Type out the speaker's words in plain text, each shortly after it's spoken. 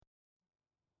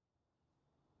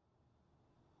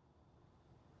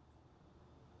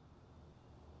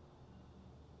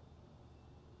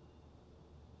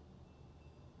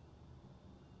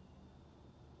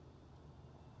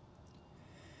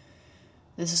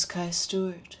This is Kai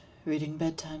Stewart, reading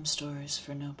bedtime stories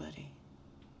for nobody.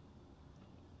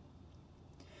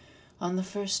 On the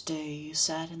first day, you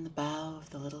sat in the bow of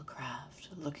the little craft,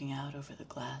 looking out over the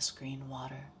glass-green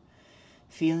water,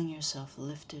 feeling yourself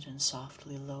lifted and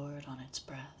softly lowered on its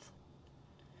breath.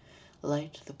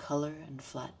 Light the color and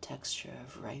flat texture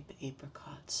of ripe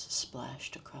apricots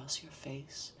splashed across your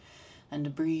face, and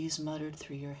a breeze muttered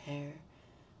through your hair,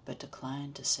 but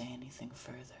declined to say anything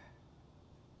further.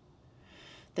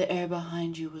 The air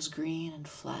behind you was green and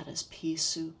flat as pea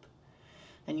soup,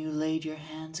 and you laid your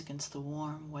hands against the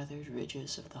warm, weathered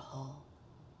ridges of the hull.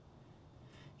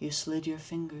 You slid your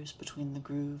fingers between the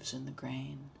grooves in the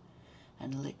grain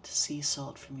and licked sea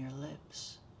salt from your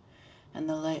lips, and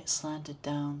the light slanted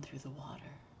down through the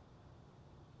water.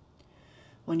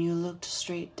 When you looked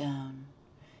straight down,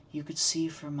 you could see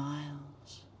for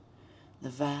miles the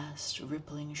vast,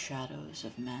 rippling shadows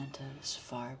of mantas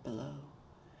far below,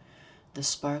 the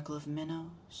sparkle of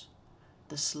minnows,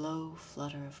 the slow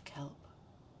flutter of kelp.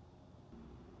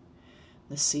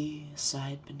 The sea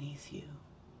sighed beneath you,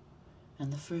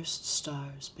 and the first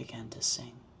stars began to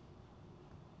sing.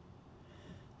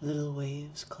 Little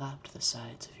waves clapped the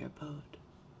sides of your boat.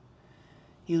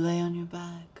 You lay on your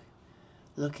back,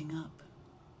 looking up.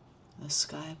 The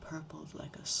sky purpled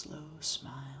like a slow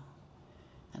smile,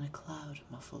 and a cloud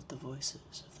muffled the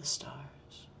voices of the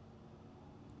stars.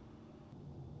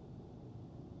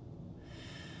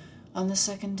 On the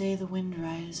second day, the wind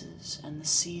rises, and the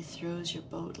sea throws your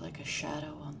boat like a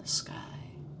shadow on the sky.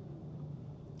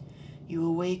 You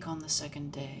awake on the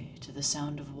second day to the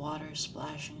sound of water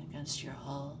splashing against your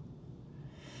hull.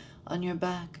 On your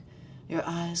back, your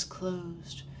eyes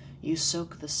closed, you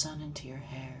soak the sun into your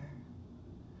hair.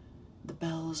 The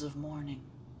bells of morning,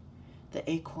 the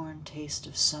acorn taste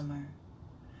of summer,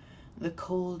 the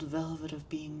cold velvet of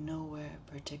being nowhere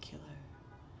particular.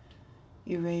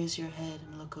 You raise your head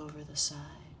and look over the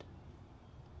side.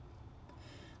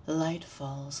 The light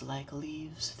falls like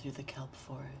leaves through the kelp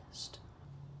forest.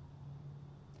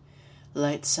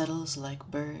 Light settles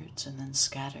like birds and then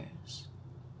scatters.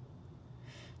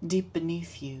 Deep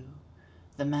beneath you,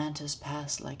 the mantas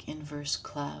pass like inverse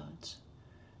clouds,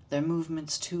 their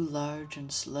movements too large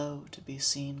and slow to be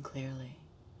seen clearly.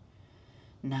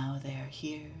 Now they are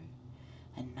here,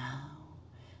 and now,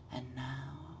 and now,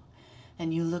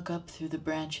 and you look up through the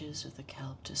branches of the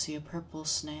kelp to see a purple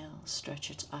snail stretch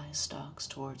its eye stalks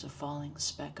towards a falling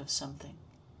speck of something.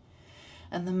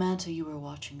 And the manta you were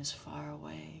watching is far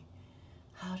away.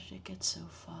 How did it get so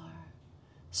far?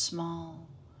 Small,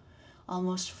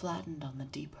 almost flattened on the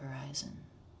deep horizon.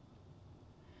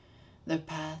 Their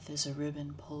path is a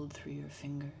ribbon pulled through your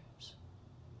fingers.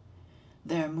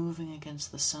 They are moving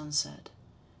against the sunset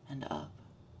and up.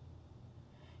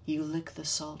 You lick the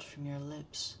salt from your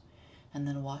lips and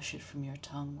then wash it from your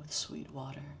tongue with sweet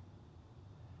water.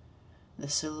 The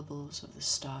syllables of the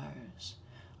stars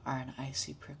are an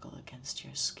icy prickle against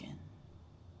your skin.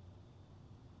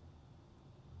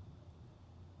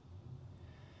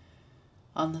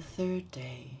 On the third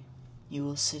day, you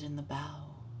will sit in the bow,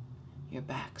 your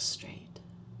back straight.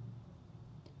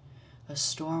 A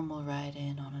storm will ride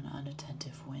in on an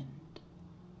unattentive wind.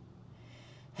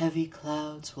 Heavy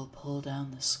clouds will pull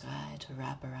down the sky to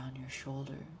wrap around your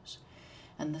shoulders,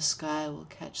 and the sky will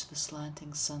catch the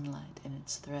slanting sunlight in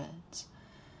its threads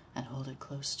and hold it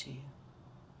close to you.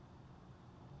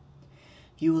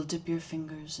 You will dip your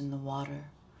fingers in the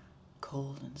water,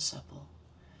 cold and supple,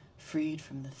 freed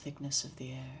from the thickness of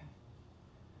the air.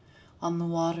 On the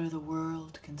water, the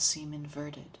world can seem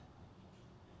inverted.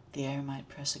 The air might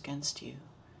press against you,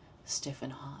 stiff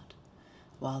and hot,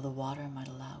 while the water might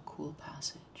allow cool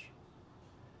passage.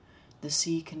 The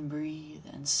sea can breathe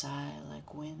and sigh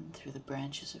like wind through the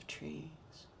branches of trees.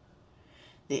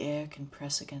 The air can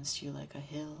press against you like a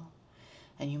hill,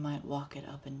 and you might walk it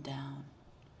up and down.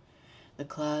 The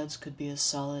clouds could be as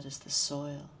solid as the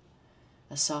soil,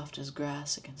 as soft as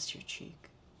grass against your cheek.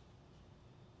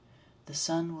 The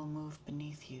sun will move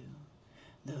beneath you,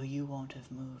 though you won't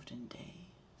have moved in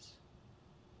days.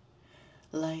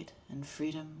 Light and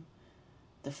freedom,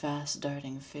 the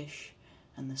fast-darting fish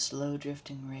and the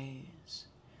slow-drifting rays,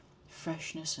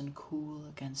 freshness and cool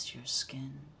against your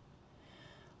skin,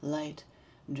 light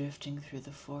drifting through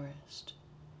the forest,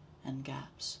 and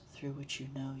gaps through which you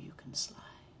know you can slide.